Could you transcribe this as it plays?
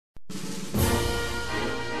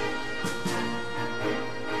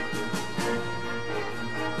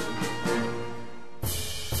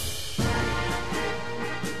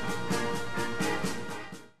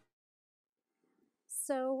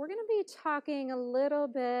talking a little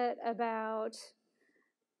bit about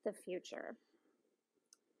the future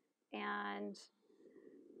and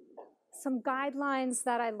some guidelines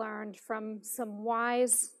that I learned from some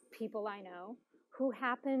wise people I know who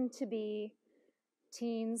happen to be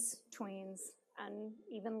teens, tweens, and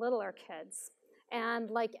even littler kids. And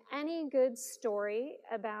like any good story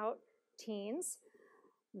about teens,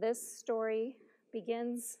 this story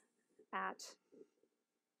begins at,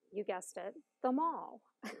 you guessed it, the mall.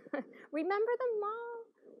 Remember the mall?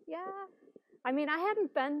 Yeah. I mean, I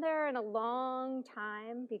hadn't been there in a long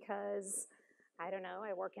time because, I don't know,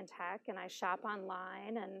 I work in tech and I shop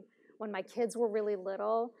online. And when my kids were really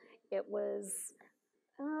little, it was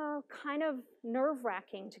kind of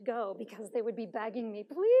nerve-wracking to go because they would be begging me,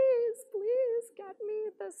 please, please get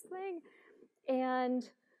me this thing. And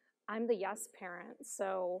I'm the yes parent,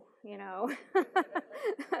 so, you know,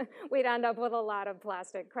 we'd end up with a lot of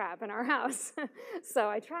plastic crap in our house. So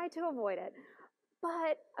I tried to avoid it.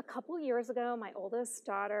 But a couple years ago, my oldest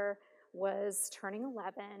daughter was turning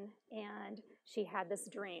 11, and she had this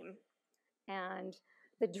dream. And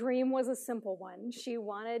the dream was a simple one. She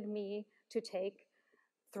wanted me to take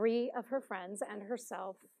 3 of her friends and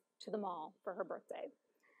herself to the mall for her birthday.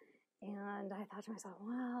 And I thought to myself,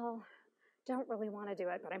 well, don't really want to do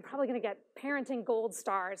it, but I'm probably going to get parenting gold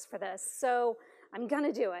stars for this, so I'm going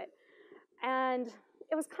to do it. And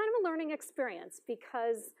it was kind of a learning experience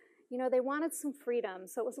because, you know, they wanted some freedom,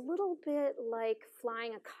 so it was a little bit like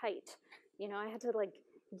flying a kite. You know, I had to like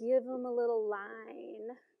give them a little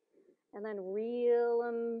line and then reel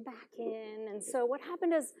them back in. And so what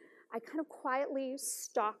happened is I kind of quietly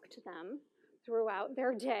stalked them throughout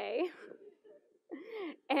their day.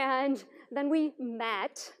 And then we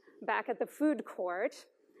met back at the food court,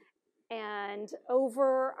 and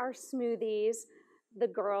over our smoothies, the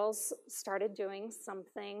girls started doing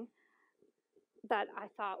something that I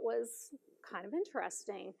thought was kind of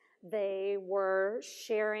interesting. They were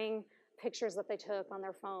sharing pictures that they took on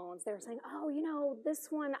their phones. They were saying, oh, you know, this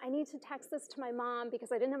one, I need to text this to my mom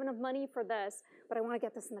because I didn't have enough money for this, but I want to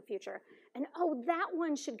get this in the future. And oh, that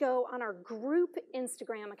one should go on our group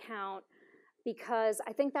Instagram account because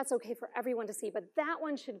I think that's okay for everyone to see, but that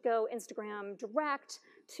one should go Instagram direct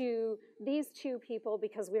to these 2 people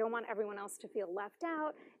because we don't want everyone else to feel left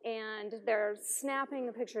out, and they're snapping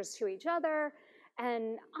the pictures to each other,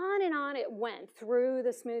 and on it went through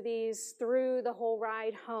the smoothies, through the whole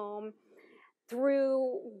ride home,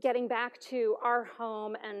 through getting back to our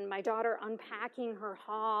home and my daughter unpacking her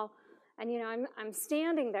haul, and you know, I'm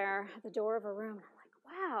standing there at the door of a room, and I'm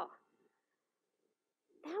like, wow,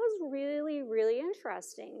 that was really, really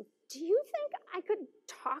interesting. Do you think I could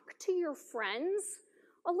talk to your friends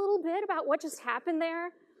a little bit about what just happened there?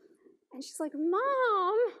 And she's like,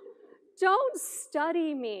 Mom, don't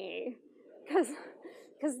study me,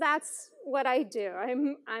 because that's what I do.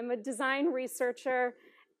 I'm a design researcher,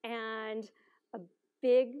 and a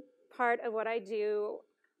big part of what I do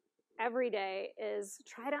every day is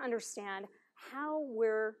try to understand how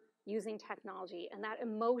we're using technology and that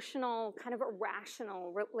emotional, kind of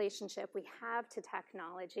irrational relationship we have to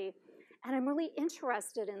technology. And I'm really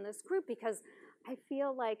interested in this group because I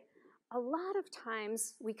feel like a lot of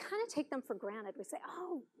times we kind of take them for granted. We say,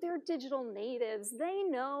 oh, they're digital natives. They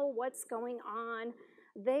know what's going on.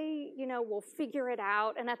 They, you know, will figure it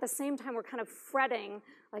out. And at the same time, we're kind of fretting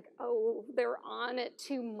like, oh, they're on it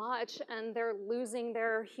too much and they're losing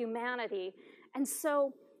their humanity. And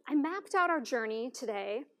so I mapped out our journey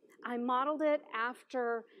today. I modeled it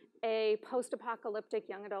after a post-apocalyptic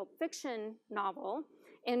young adult fiction novel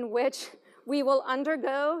in which we will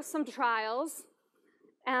undergo some trials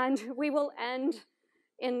and we will end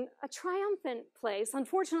in a triumphant place.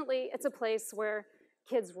 Unfortunately, it's a place where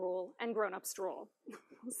kids rule and grown-ups rule.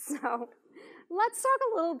 So let's talk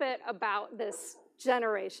a little bit about this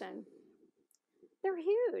generation. They're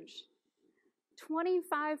huge.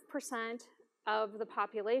 25% of the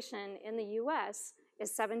population in the US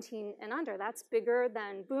is 17 and under. That's bigger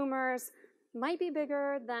than boomers, might be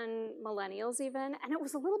bigger than millennials even. And it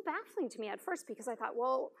was a little baffling to me at first because I thought,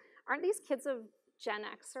 well, aren't these kids of Gen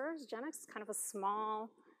Xers? Gen X is kind of a small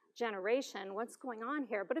generation. What's going on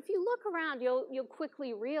here? But if you look around, you'll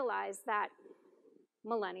quickly realize that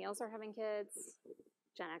millennials are having kids,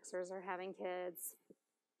 Gen Xers are having kids,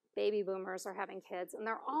 baby boomers are having kids, and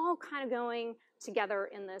they're all kind of going together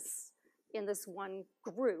in this one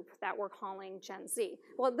group that we're calling Gen Z.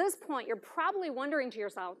 Well, at this point, you're probably wondering to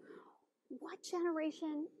yourself, what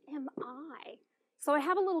generation am I? So I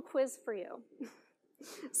have a little quiz for you.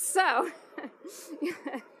 So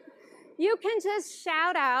you can just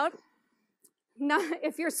shout out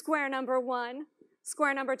if you're square number 1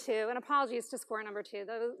 Square number 2, and apologies to square number 2.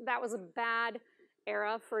 That was a bad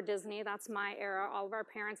era for Disney. That's my era. All of our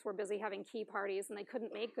parents were busy having key parties, and they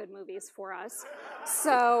couldn't make good movies for us.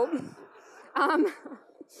 So,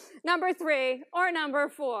 number 3 or number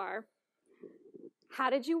 4. How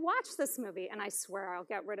did you watch this movie? And I swear I'll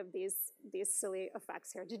get rid of these silly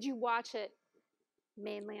effects here. Did you watch it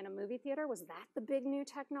mainly in a movie theater? Was that the big new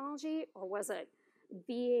technology? Or was it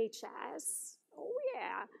VHS? Oh,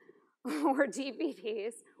 yeah. Or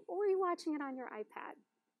DVDs? Or were you watching it on your iPad?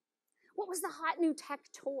 What was the hot new tech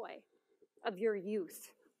toy of your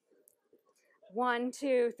youth? 1,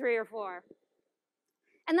 2, 3, or 4.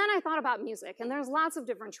 And then I thought about music, and there's lots of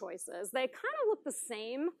different choices. They kind of look the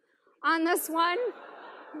same on this one,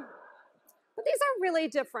 but these are really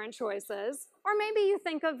different choices. Or maybe you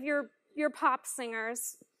think of your pop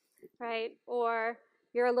singers, right? Or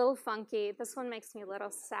you're a little funky. This one makes me a little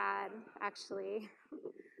sad, actually.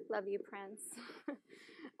 Love you, Prince.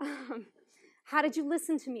 How did you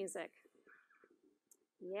listen to music?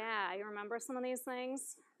 Yeah, you remember some of these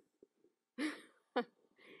things?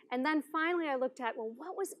 And then finally I looked at, well,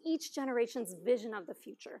 what was each generation's vision of the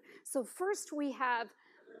future? So first we have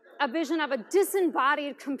a vision of a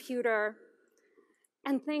disembodied computer,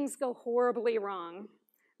 and things go horribly wrong.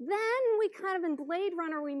 Then we kind of, in Blade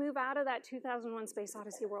Runner, we move out of that 2001 Space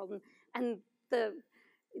Odyssey world, and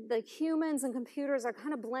the humans and computers are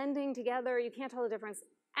kind of blending together. You can't tell the difference,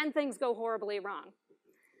 and things go horribly wrong.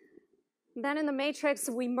 Then in the Matrix,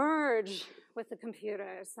 we merge with the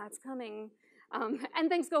computers. That's coming. And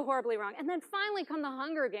things go horribly wrong. And then finally come the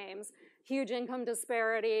Hunger Games. Huge income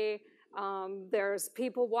disparity. There's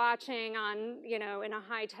people watching on, in a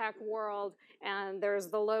high-tech world, and there's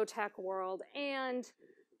the low-tech world. And,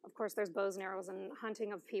 of course, there's bows and arrows and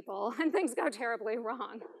hunting of people, and things go terribly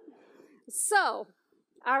wrong. So,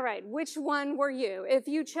 all right, which one were you? If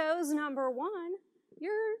you chose number 1,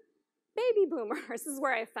 you're baby boomers. This is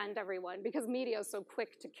where I offend everyone, because media is so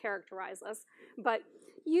quick to characterize us. But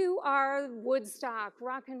you are Woodstock,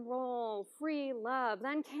 rock and roll, free love.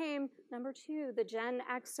 Then came number 2, the Gen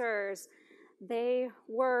Xers. They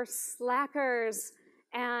were slackers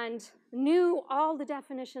and knew all the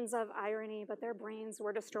definitions of irony, but their brains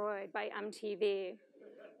were destroyed by MTV.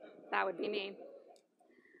 That would be me.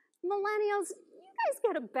 Millennials, you guys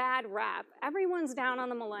get a bad rap. Everyone's down on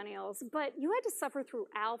the millennials, but you had to suffer through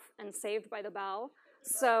ALF and Saved by the Bell.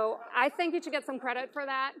 So I think you should get some credit for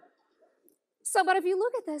that. So, but if you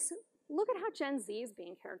look at this, look at how Gen Z is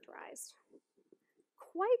being characterized.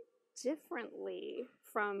 Quite differently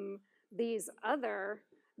from these other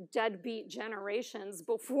deadbeat generations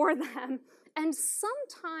before them. And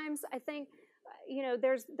sometimes I think,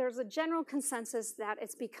 there's a general consensus that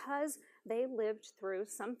it's because they lived through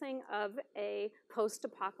something of a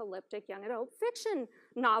post-apocalyptic young adult fiction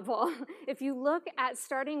novel. If you look at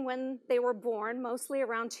starting when they were born, mostly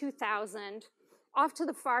around 2000, off to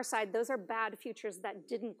the far side, those are bad futures that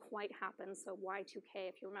didn't quite happen. So Y2K,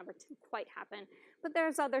 if you remember, didn't quite happen. But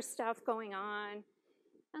there's other stuff going on.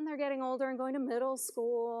 And they're getting older and going to middle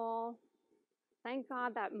school. Thank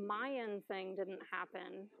God that Mayan thing didn't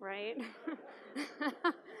happen, right?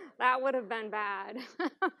 That would have been bad.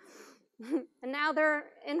 And now they're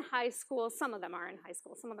in high school. Some of them are in high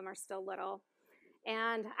school. Some of them are still little.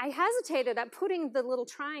 And I hesitated at putting the little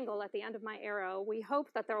triangle at the end of my arrow. We hope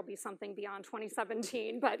that there will be something beyond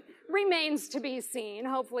 2017, but remains to be seen.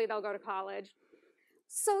 Hopefully they'll go to college.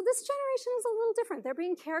 So this generation is a little different. They're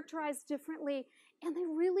being characterized differently, and they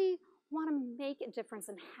really want to make a difference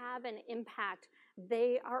and have an impact.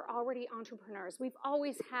 They are already entrepreneurs. We've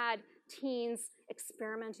always had teens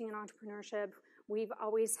experimenting in entrepreneurship. We've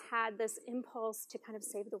always had this impulse to kind of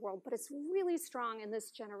save the world, but it's really strong in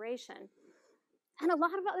this generation. And a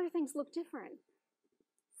lot of other things look different.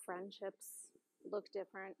 Friendships look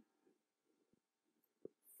different.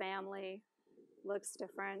 Family looks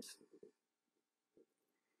different.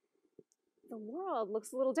 The world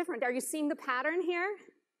looks a little different. Are you seeing the pattern here?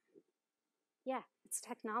 Yeah, it's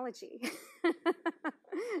technology.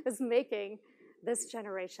 It's making this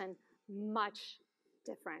generation much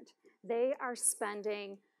different. They are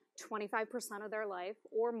spending 25% of their life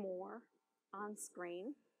or more on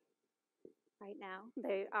screen right now.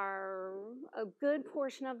 They are, a good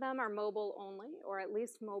portion of them are mobile only, or at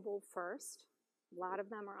least mobile first. A lot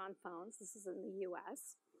of them are on phones. This is in the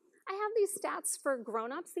US. I have these stats for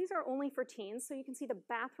grown-ups. These are only for teens, so you can see the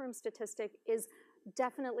bathroom statistic is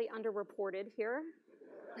definitely underreported here.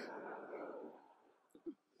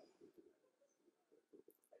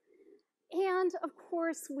 And of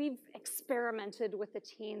course, we've experimented with the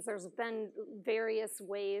teens. There's been various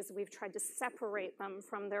ways we've tried to separate them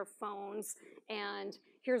from their phones. And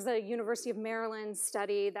here's a University of Maryland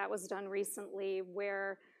study that was done recently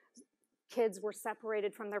where kids were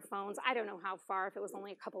separated from their phones. I don't know how far, if it was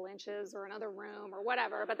only a couple inches or another room or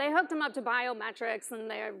whatever, but they hooked them up to biometrics,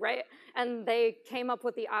 and they came up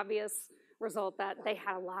with the obvious result that they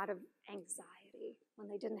had a lot of anxiety when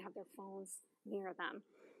they didn't have their phones near them.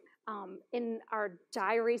 In our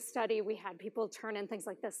diary study, we had people turn in things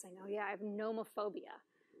like this, saying, oh yeah, I have nomophobia,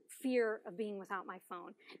 fear of being without my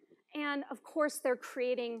phone. And of course, they're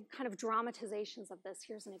creating kind of dramatizations of this.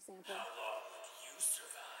 Here's an example. How long will you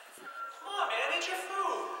survive? Come on, man, eat your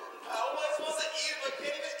food. How am I supposed to eat if I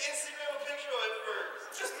can't even Instagram a picture of it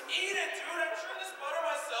first? Just eat it, dude. I'm chewing this butter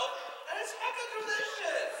myself, and it's hecka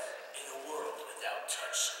delicious. In a world without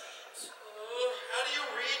touchscreens. How do you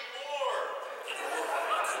read more? In a world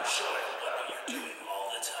where you can show everyone what you're doing all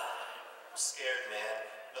the time. I'm scared, man.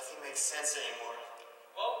 Nothing makes sense anymore.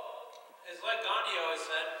 Well, it's like Gandhi always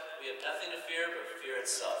said, we have nothing to fear but fear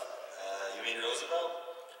itself. You mean Roosevelt?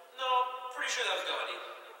 No, pretty sure that was Gandhi.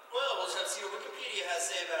 Well, we'll just have to see what Wikipedia has to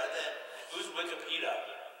say about it then. Who's Wikipedia?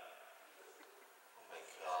 Oh my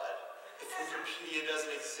god. If Wikipedia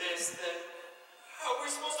doesn't exist, then how are we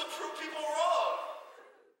supposed to prove people wrong?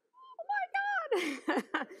 Oh my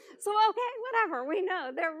God. So, okay, whatever, we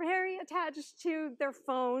know. They're very attached to their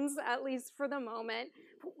phones, at least for the moment.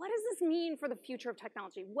 But what does this mean for the future of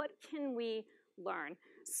technology? What can we learn?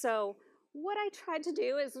 So what I tried to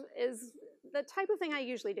do is the type of thing I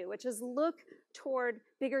usually do, which is look toward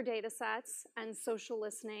bigger data sets and social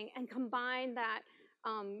listening and combine that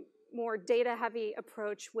more data-heavy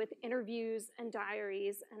approach with interviews and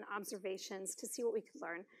diaries and observations to see what we could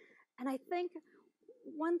learn. And I think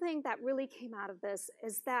one thing that really came out of this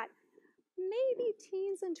is that maybe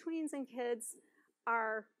teens and tweens and kids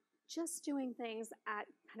are just doing things at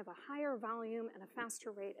kind of a higher volume and a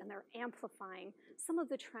faster rate, and they're amplifying some of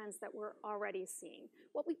the trends that we're already seeing.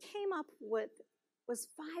 What we came up with was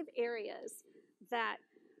 5 areas that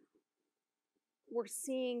we're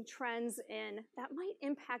seeing trends in that might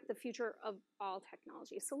impact the future of all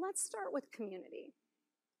technology. So let's start with community.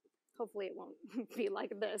 Hopefully it won't be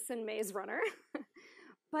like this in Maze Runner.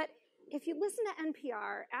 But if you listen to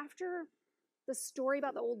NPR, after the story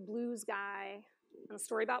about the old blues guy and the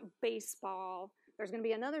story about baseball, there's going to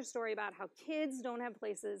be another story about how kids don't have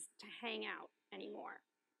places to hang out anymore.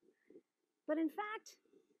 But in fact,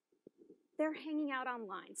 they're hanging out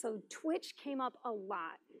online. So Twitch came up a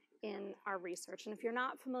lot in our research. And if you're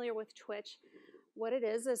not familiar with Twitch, what it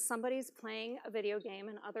is somebody's playing a video game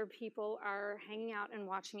and other people are hanging out and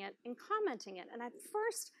watching it and commenting it. And at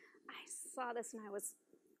first, I saw this and I was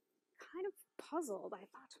kind of puzzled. I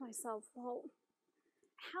thought to myself, well,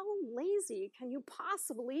 how lazy can you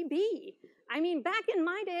possibly be? I mean, back in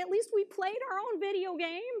my day, at least we played our own video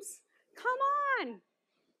games. Come on.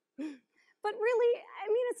 But really, I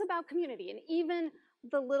mean, it's about community. And even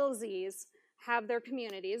the little Z's have their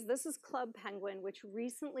communities. This is Club Penguin, which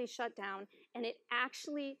recently shut down, and it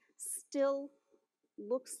actually still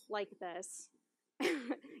looks like this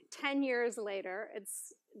 10 years later.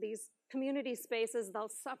 It's these community spaces, they'll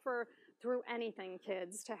suffer through anything,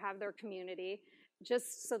 kids, to have their community,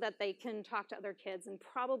 just so that they can talk to other kids. And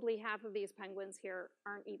probably half of these penguins here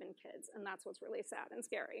aren't even kids, and that's what's really sad and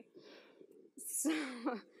scary.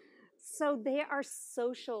 So they are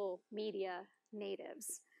social media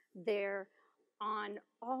natives. They're on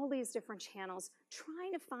all these different channels,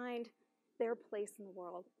 trying to find their place in the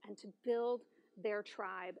world and to build their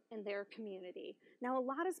tribe and their community. Now, a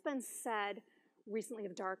lot has been said recently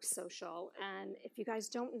of dark social, and if you guys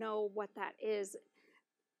don't know what that is,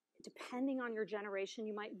 depending on your generation,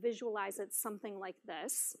 you might visualize it something like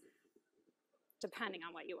this, depending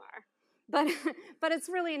on what you are. But it's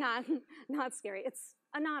really not scary. It's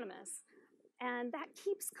anonymous. And that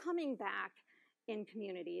keeps coming back in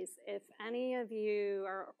communities. If any of you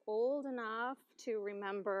are old enough to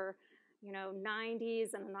remember,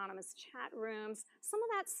 90s and anonymous chat rooms, some of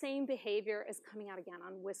that same behavior is coming out again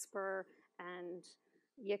on Whisper and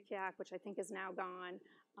Yik Yak, which I think is now gone,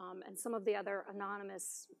 and some of the other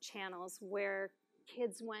anonymous channels where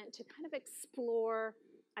kids went to kind of explore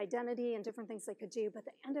identity and different things they could do, but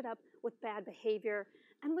they ended up with bad behavior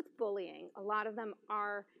and with bullying. A lot of them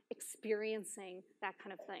are experiencing that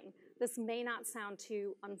kind of thing. This may not sound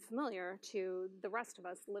too unfamiliar to the rest of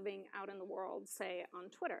us living out in the world, say on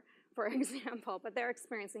Twitter, for example, but they're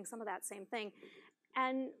experiencing some of that same thing.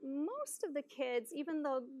 And most of the kids, even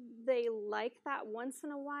though they like that once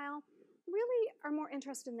in a while, really are more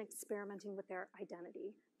interested in experimenting with their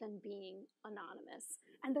identity. than being anonymous.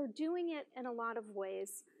 And they're doing it in a lot of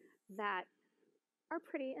ways that are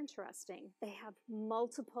pretty interesting. They have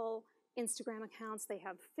multiple Instagram accounts. They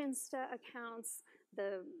have Finsta accounts,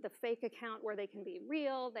 the fake account where they can be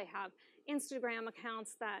real. They have Instagram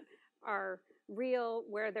accounts that are real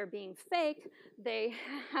where they're being fake. They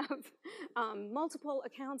have multiple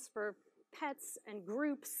accounts for pets and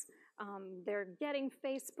groups. They're getting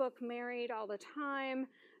Facebook married all the time.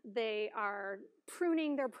 They are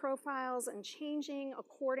pruning their profiles and changing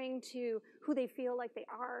according to who they feel like they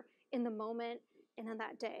are in the moment and in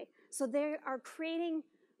that day. So they are creating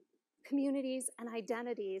communities and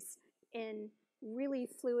identities in really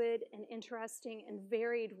fluid and interesting and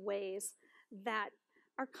varied ways that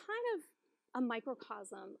are kind of a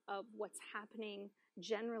microcosm of what's happening,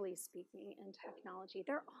 generally speaking, in technology.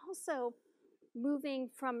 They're also moving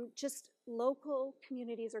from just local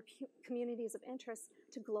communities or communities of interest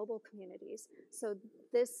to global communities. So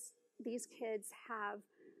these kids have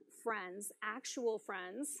friends, actual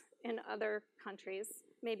friends in other countries.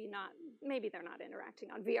 Maybe they're not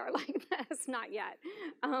interacting on VR like this, not yet.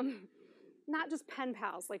 Not just pen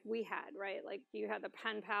pals like we had, right? Like you had the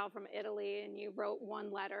pen pal from Italy and you wrote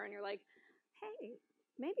one letter and you're like, hey,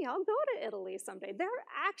 maybe I'll go to Italy someday. They're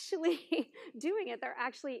actually doing it. They're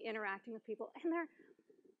actually interacting with people, and they're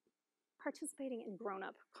participating in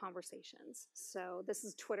grown-up conversations. So this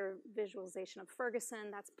is Twitter visualization of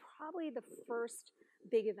Ferguson. That's probably the first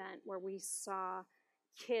big event where we saw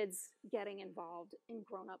kids getting involved in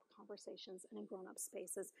grown-up conversations and in grown-up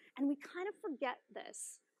spaces. And we kind of forget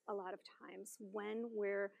this a lot of times when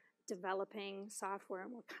we're developing software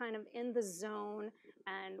and we're kind of in the zone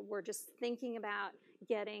and we're just thinking about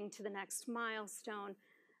getting to the next milestone,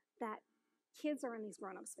 that kids are in these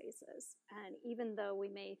grown-up spaces. And even though we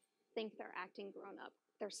may think they're acting grown-up,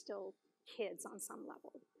 they're still kids on some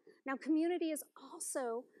level. Now, community is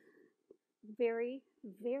also very,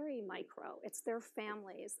 very micro. It's their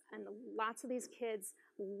families. And lots of these kids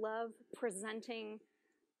love presenting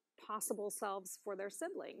possible selves for their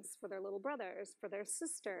siblings, for their little brothers, for their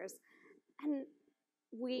sisters. And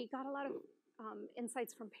we got a lot of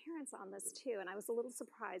insights from parents on this too. And I was a little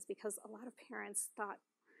surprised because a lot of parents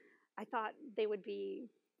I thought they would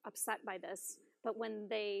be upset by this. But when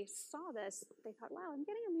they saw this, they thought, wow, I'm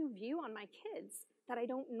getting a new view on my kids that I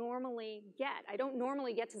don't normally get. I don't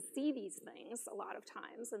normally get to see these things a lot of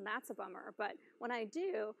times, and that's a bummer. But when I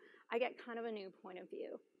do, I get kind of a new point of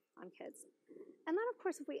view on kids. And then, of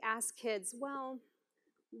course, if we ask kids, well,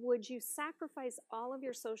 would you sacrifice all of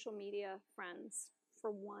your social media friends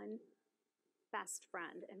for one best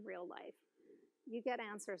friend in real life? You get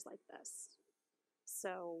answers like this.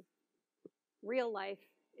 So real life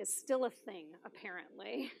is still a thing,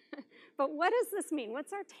 apparently. But what does this mean?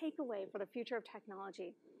 What's our takeaway for the future of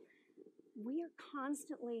technology? We are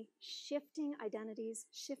constantly shifting identities,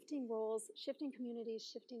 shifting roles, shifting communities,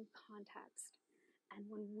 shifting context. And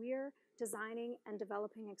when we're designing and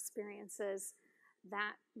developing experiences,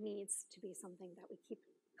 that needs to be something that we keep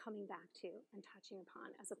coming back to and touching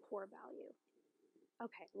upon as a core value.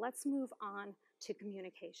 Okay, let's move on to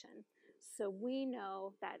communication. So we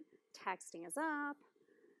know that texting is up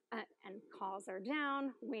and calls are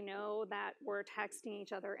down. We know that we're texting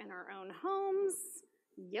each other in our own homes.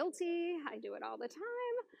 Guilty, I do it all the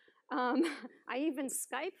time. I even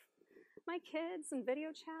Skype my kids and video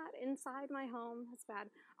chat inside my home. That's bad.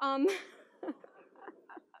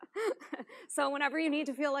 So whenever you need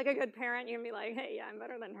to feel like a good parent, you can be like, hey, yeah, I'm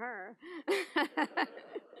better than her.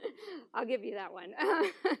 I'll give you that one.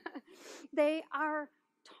 They are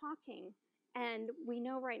talking, and we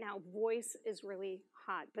know right now voice is really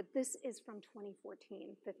hot, but this is from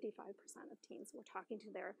 2014. 55% of teens were talking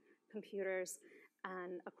to their computers,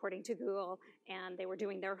 and according to Google, and they were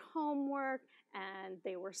doing their homework, and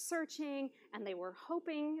they were searching, and they were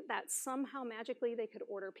hoping that somehow magically they could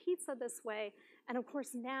order pizza this way. And of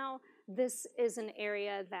course now this is an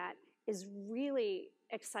area that is really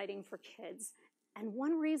exciting for kids. And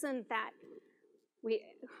one reason that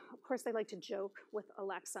of course they like to joke with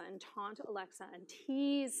Alexa and taunt Alexa and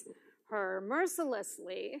tease her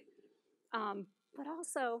mercilessly, but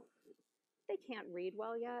also they can't read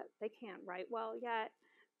well yet, they can't write well yet.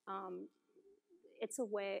 It's a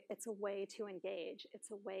way to engage,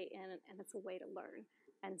 it's a way in, and it's a way to learn.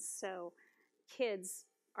 And so kids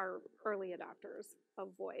are early adopters of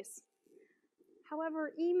voice.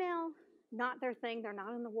 However, email, not their thing. They're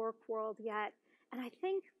not in the work world yet. And I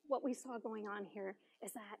think what we saw going on here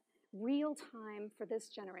is that real time, for this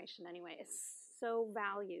generation anyway, is so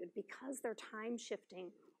valued because they're time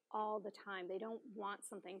shifting all the time. They don't want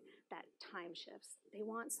something that time shifts. They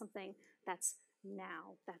want something that's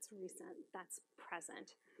now, that's recent, that's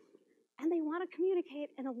present. And they want to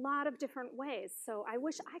communicate in a lot of different ways. So I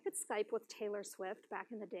wish I could Skype with Taylor Swift back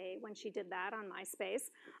in the day when she did that on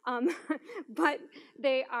MySpace. But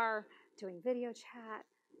they are doing video chat,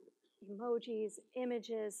 emojis,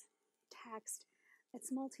 images, text.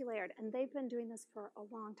 It's multi-layered. And they've been doing this for a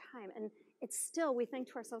long time. And it's still, we think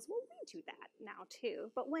to ourselves, well, we do that now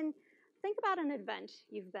too. But think about an event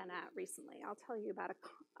you've been at recently. I'll tell you about a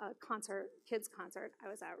concert, kids concert I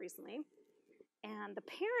was at recently. And the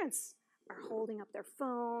parents are holding up their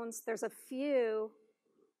phones. There's a few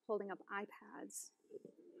holding up iPads.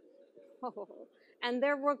 Oh, and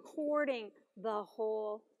they're recording the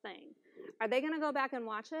whole thing. Are they going to go back and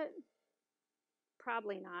watch it?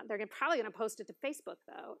 Probably not. They're probably going to post it to Facebook,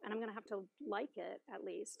 though, and I'm going to have to like it at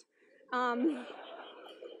least.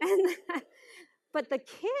 But the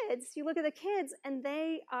kids, you look at the kids, and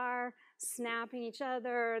they are snapping each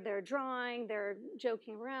other. They're drawing. They're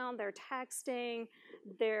joking around. They're texting.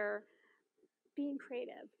 They're being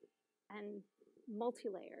creative and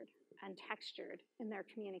multi-layered and textured in their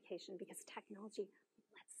communication because technology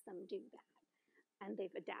lets them do that, and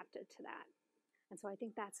they've adapted to that. And so I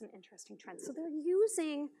think that's an interesting trend. So they're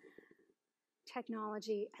using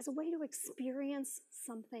technology as a way to experience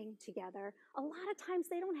something together. A lot of times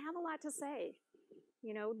they don't have a lot to say.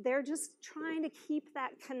 You know, they're just trying to keep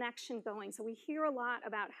that connection going. So we hear a lot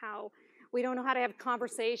about how we don't know how to have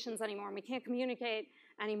conversations anymore and we can't communicate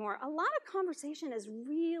anymore. A lot of conversation is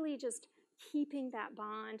really just keeping that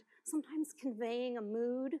bond, sometimes conveying a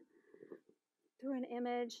mood through an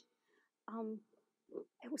image.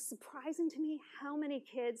 It was surprising to me how many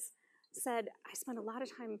kids said, I spent a lot of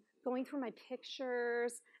time going through my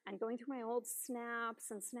pictures and going through my old snaps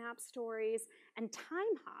and snap stories and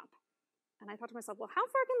time hop. And I thought to myself, well, how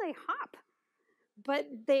far can they hop? But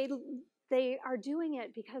they are doing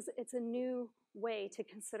it because it's a new way to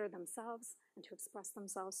consider themselves and to express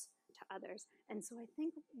themselves to others. And so I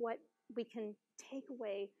think what we can take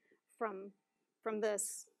away from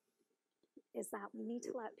this is that we need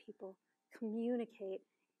to let people communicate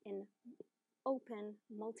in open,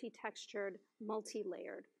 multi-textured,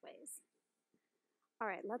 multi-layered ways. All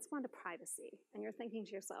right, let's go on to privacy. And you're thinking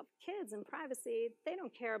to yourself, kids and privacy, they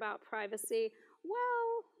don't care about privacy.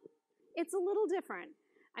 Well, it's a little different.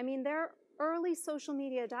 I mean, they're early social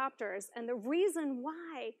media adopters, and the reason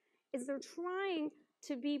why is they're trying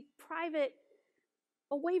to be private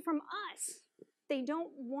away from us. They don't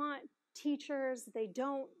want teachers, they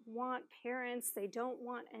don't want parents, they don't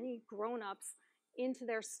want any grown-ups into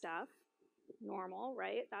their stuff. Normal,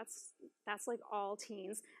 right? That's like all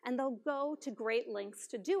teens. And they'll go to great lengths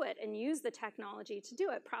to do it and use the technology to do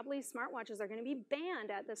it. Probably smartwatches are going to be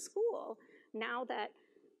banned at the school now that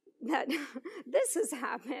this has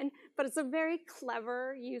happened, but it's a very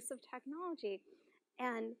clever use of technology.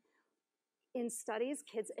 And in studies,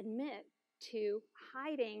 kids admit to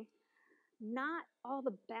hiding not all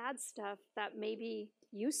the bad stuff that maybe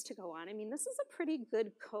used to go on. I mean, this is a pretty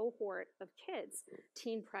good cohort of kids.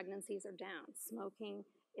 Teen pregnancies are down. Smoking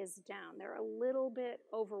is down. They're a little bit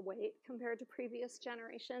overweight compared to previous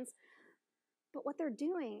generations. But what they're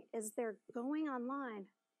doing is they're going online,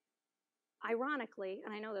 ironically,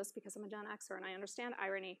 and I know this because I'm a Gen Xer and I understand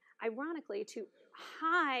irony, ironically, to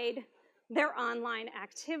hide their online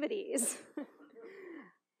activities.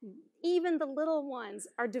 Even the little ones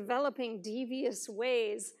are developing devious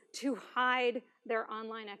ways to hide their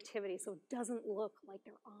online activity so it doesn't look like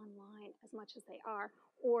they're online as much as they are,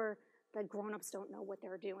 or the grown-ups don't know what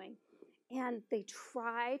they're doing. And they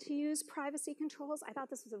try to use privacy controls. I thought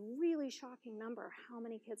this was a really shocking number, how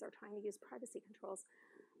many kids are trying to use privacy controls.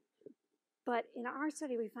 But in our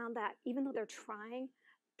study, we found that even though they're trying,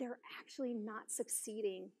 they're actually not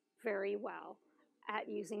succeeding very well at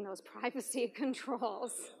using those privacy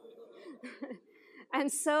controls.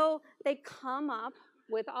 And so they come up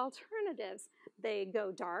with alternatives. They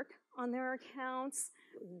go dark on their accounts.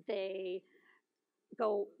 They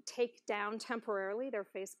go take down temporarily their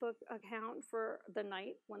Facebook account for the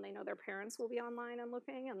night when they know their parents will be online and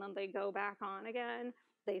looking, and then they go back on again.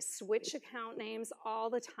 They switch account names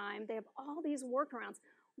all the time. They have all these workarounds.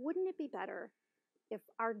 Wouldn't it be better if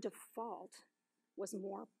our default was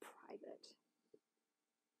more private?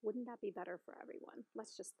 Wouldn't that be better for everyone?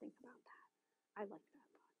 Let's just think about that. I like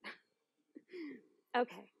that thought.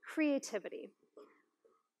 Okay, creativity.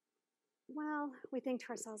 Well, we think to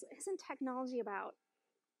ourselves, isn't technology about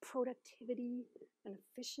productivity and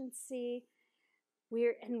efficiency?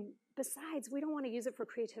 And besides, we don't want to use it for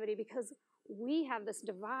creativity because we have this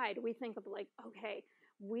divide. We think of like, okay,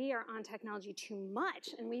 we are on technology too much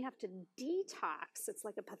and we have to detox. It's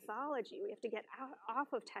like a pathology. We have to get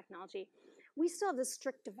off of technology. We still have this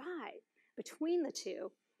strict divide between the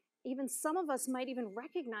two. even some of us might even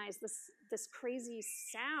recognize this crazy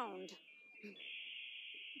sound.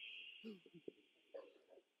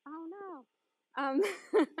 Oh no.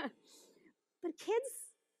 But kids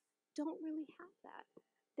don't really have that.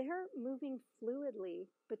 They're moving fluidly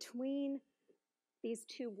between these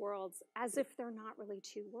two worlds as if they're not really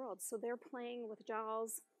two worlds. So they're playing with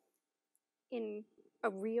dolls in a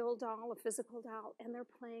real doll, a physical doll, and they're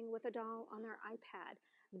playing with a doll on their iPad.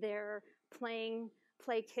 They're playing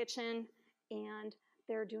Play Kitchen, and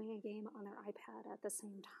they're doing a game on their iPad at the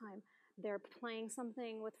same time. They're playing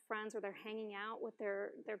something with friends, or they're hanging out with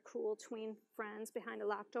their cool tween friends behind a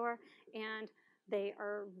locked door, and they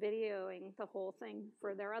are videoing the whole thing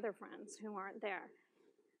for their other friends who aren't there.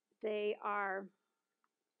 They are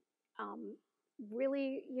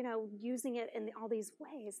really, using it in all these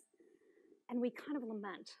ways. And we kind of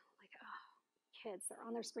lament, like, oh, kids, they're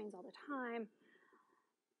on their screens all the time.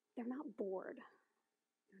 They're not bored.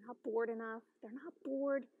 They're not bored enough. They're not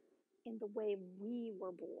bored in the way we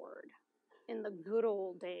were bored in the good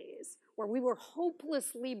old days, where we were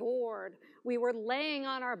hopelessly bored. We were laying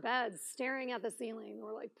on our beds, staring at the ceiling.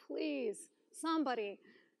 We're like, please, somebody,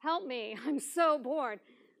 help me. I'm so bored.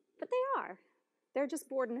 But they are. They're just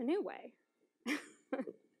bored in a new way.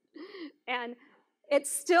 And it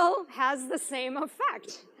still has the same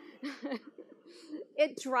effect.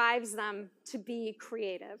 It drives them to be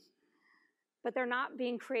creative. But they're not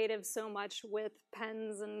being creative so much with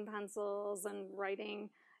pens and pencils and writing,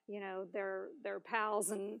 their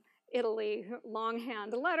pals in Italy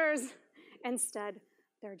longhand letters. Instead,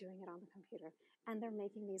 they're doing it on the computer. And they're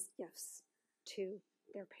making these gifts to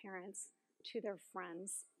their parents, to their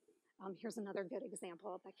friends. Here's another good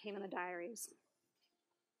example that came in the diaries.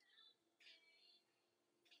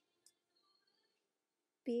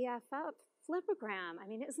 BFF flipogram. I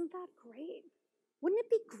mean, isn't that great? Wouldn't it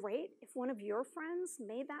be great if one of your friends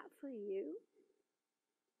made that for you?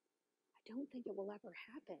 I don't think it will ever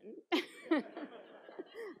happen.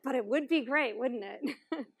 But it would be great, wouldn't it?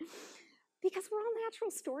 Because we're all natural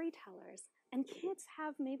storytellers, and kids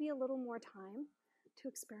have maybe a little more time to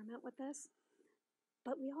experiment with this.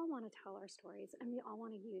 But we all want to tell our stories, and we all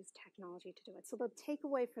want to use technology to do it. So the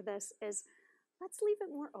takeaway for this is, let's leave it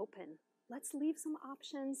more open. Let's leave some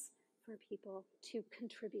options for people to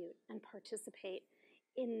contribute and participate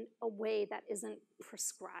in a way that isn't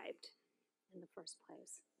prescribed in the first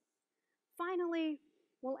place. Finally,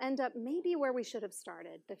 we'll end up maybe where we should have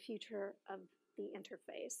started, the future of the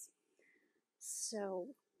interface. So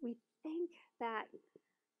we think that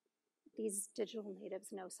these digital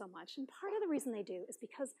natives know so much, and part of the reason they do is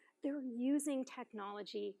because they're using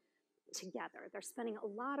technology together. They're spending a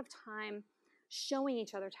lot of time showing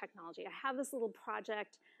each other technology. I have this little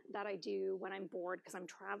project that I do when I'm bored because I'm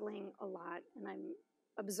traveling a lot and I'm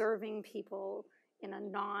observing people in a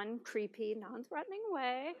non-creepy, non-threatening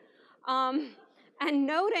way, and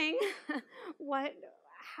noting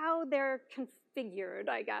how they're configured,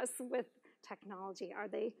 I guess, with technology. Are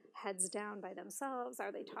they heads down by themselves?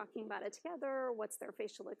 Are they talking about it together? What's their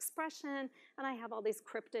facial expression? And I have all these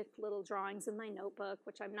cryptic little drawings in my notebook,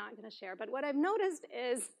 which I'm not going to share. But what I've noticed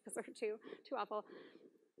is, because they're too awful,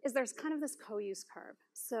 is there's kind of this co-use curve.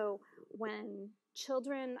 So when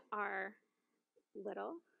children are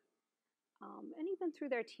little, and even through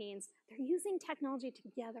their teens, they're using technology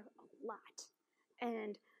together a lot.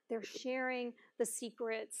 And they're sharing the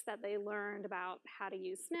secrets that they learned about how to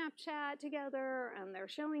use Snapchat together, and they're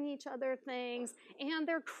showing each other things, and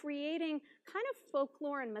they're creating kind of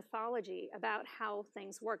folklore and mythology about how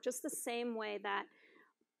things work, just the same way that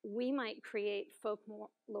we might create folklore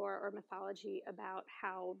or mythology about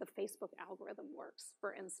how the Facebook algorithm works,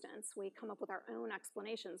 for instance. We come up with our own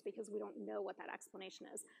explanations because we don't know what that explanation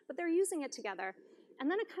is. But they're using it together. And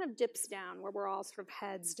then it kind of dips down where we're all sort of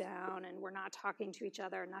heads down and we're not talking to each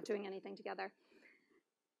other, not doing anything together.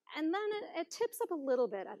 And then it tips up a little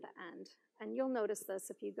bit at the end. And you'll notice this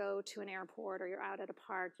if you go to an airport or you're out at a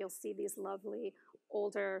park, you'll see these lovely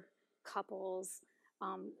older couples,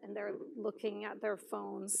 and they're looking at their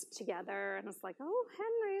phones together, and it's like, oh,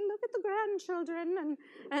 Henry, look at the grandchildren,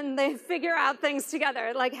 and they figure out things together.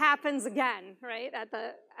 It like happens again, right, at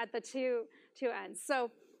the two ends. So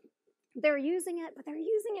they're using it, but they're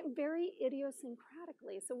using it very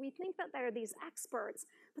idiosyncratically. So we think that they're these experts,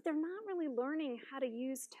 but they're not really learning how to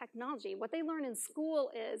use technology. What they learn in school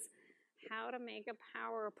is how to make a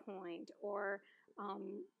PowerPoint, or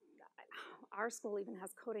our school even has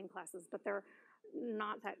coding classes, but they're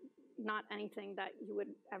not anything that you would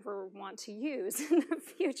ever want to use in the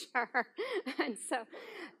future. And so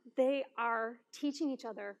they are teaching each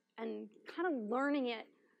other and kind of learning it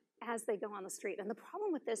as they go on the street. And the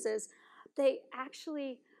problem with this is they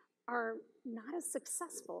actually are not as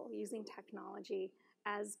successful using technology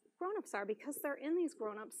as grown-ups are because they're in these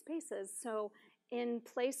grown-up spaces. So in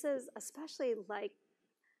places, especially like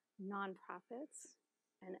nonprofits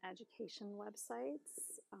and education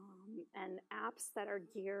websites and apps that are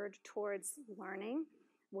geared towards learning,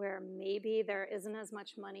 where maybe there isn't as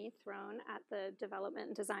much money thrown at the development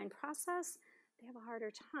and design process, they have a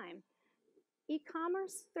harder time.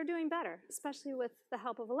 E-commerce, they're doing better, especially with the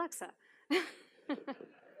help of Alexa.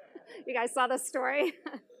 You guys saw this story?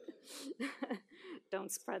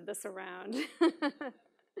 Don't spread this around.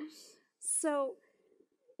 So,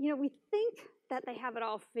 we think that they have it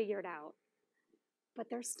all figured out, but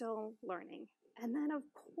they're still learning. And then, of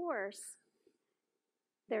course,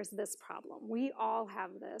 there's this problem. We all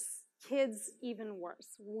have this. Kids, even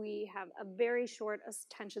worse. We have a very short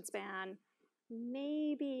attention span,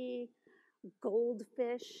 maybe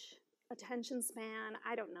goldfish attention span.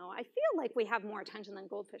 I don't know. I feel like we have more attention than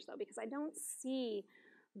goldfish, though, because I don't see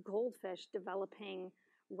goldfish developing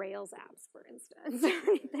Rails apps, for instance, or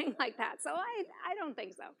anything like that. So I don't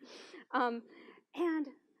think so. And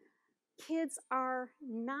kids are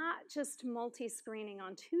not just multi-screening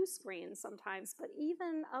on 2 screens sometimes, but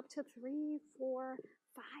even up to 3, 4,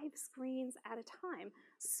 5 screens at a time.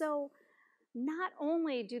 So not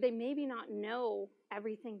only do they maybe not know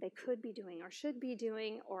everything they could be doing or should be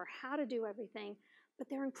doing or how to do everything, but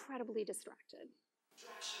they're incredibly distracted.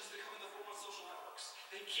 Distractions become in the form of social networks.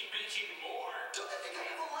 They keep making more. Don't they think I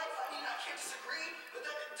have a life? I mean, I can't disagree, but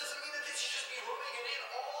that doesn't mean that they should just be rubbing it in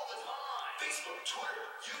all the time. Facebook, Twitter,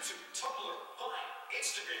 YouTube, Tumblr, Vine,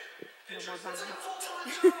 Instagram, Pinterest. It's like a full-time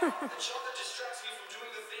job. A job that distracts me from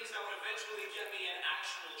doing the things that would eventually get me an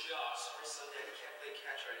actual job. Sorry, son, Daddy can't play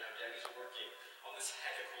catch right now. Daddy's working on this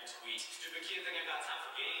hecka cool tweet. Stupid kid thinking I've got time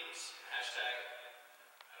for games. Hashtag,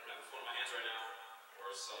 I don't have a phone in my hands right now.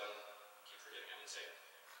 Or son, keep forgetting I'm insane.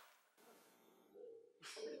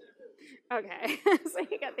 Okay, so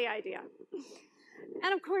you get the idea.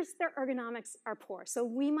 And of course, their ergonomics are poor. So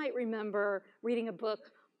we might remember reading a book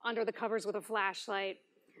under the covers with a flashlight.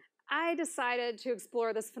 I decided to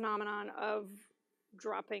explore this phenomenon of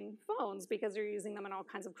dropping phones because you're using them in all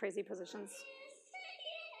kinds of crazy positions.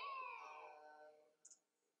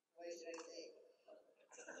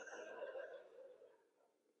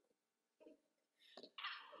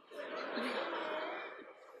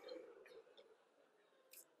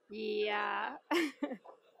 Yeah.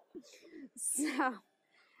 So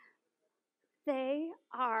they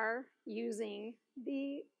are using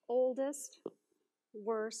the oldest,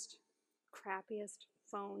 worst, crappiest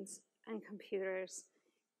phones and computers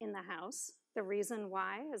in the house. The reason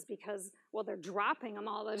why is because, well, they're dropping them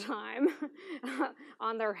all the time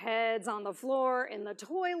on their heads, on the floor, in the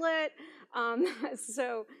toilet.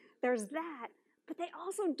 So there's that. But they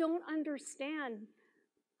also don't understand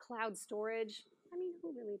cloud storage. I mean,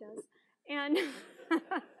 who really does? And,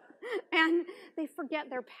 and they forget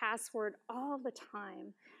their password all the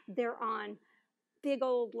time. They're on big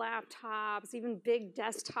old laptops, even big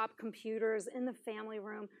desktop computers in the family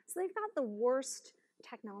room. So they've got the worst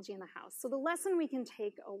technology in the house. So the lesson we can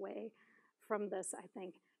take away from this, I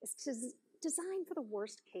think, is to design for the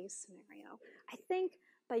worst case scenario. I think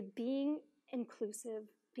by being inclusive,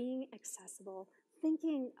 being accessible,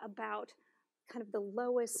 thinking about kind of the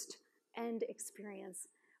lowest end experience,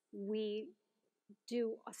 we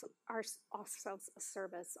do ourselves a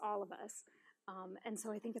service, all of us. And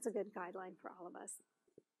so I think it's a good guideline for all of us.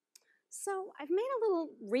 So I've made a little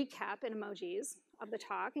recap in emojis of the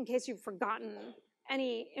talk in case you've forgotten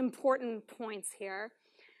any important points here.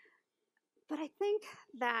 But I think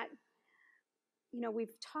that,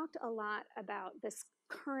 we've talked a lot about this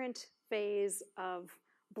current phase of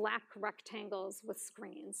black rectangles with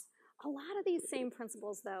screens. A lot of these same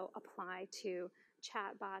principles, though, apply to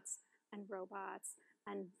chatbots and robots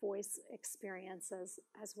and voice experiences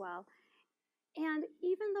as well. And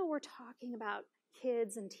even though we're talking about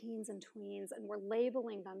kids and teens and tweens and we're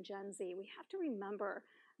labeling them Gen Z, we have to remember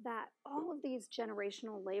that all of these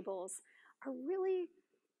generational labels are really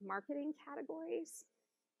marketing categories.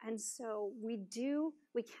 And so we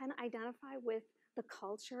can identify with the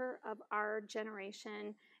culture of our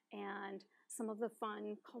generation and some of the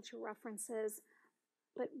fun culture references,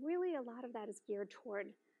 but really a lot of that is geared toward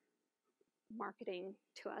marketing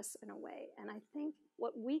to us in a way. And I think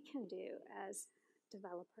what we can do as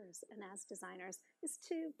developers and as designers is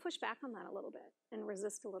to push back on that a little bit and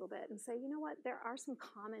resist a little bit and say, you know what, there are some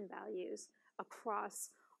common values across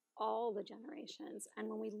all the generations. And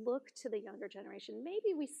when we look to the younger generation,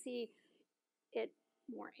 maybe we see it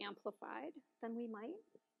more amplified than we might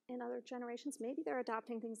in other generations. Maybe they're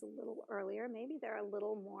adopting things a little earlier. Maybe they're a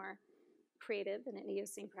little more creative and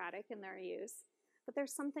idiosyncratic in their use, but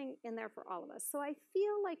there's something in there for all of us. So I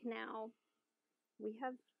feel like now we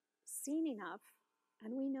have seen enough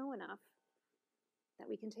and we know enough that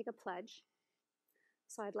we can take a pledge.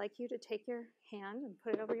 So I'd like you to take your hand and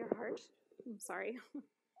put it over your heart. I'm sorry.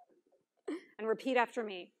 And repeat after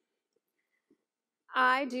me.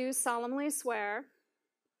 I do solemnly swear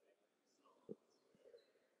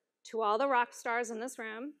to all the rock stars in this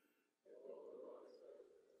room,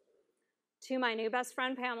 to my new best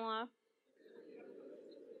friend Pamela,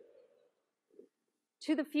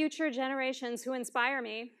 to the future generations who inspire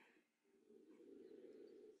me,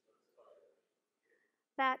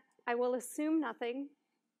 that I will assume nothing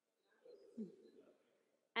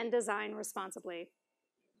and design responsibly.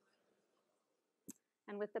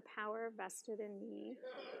 And with the power vested in me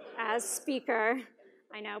as speaker,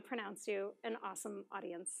 I now pronounce you an awesome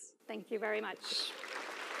audience. Thank you very much.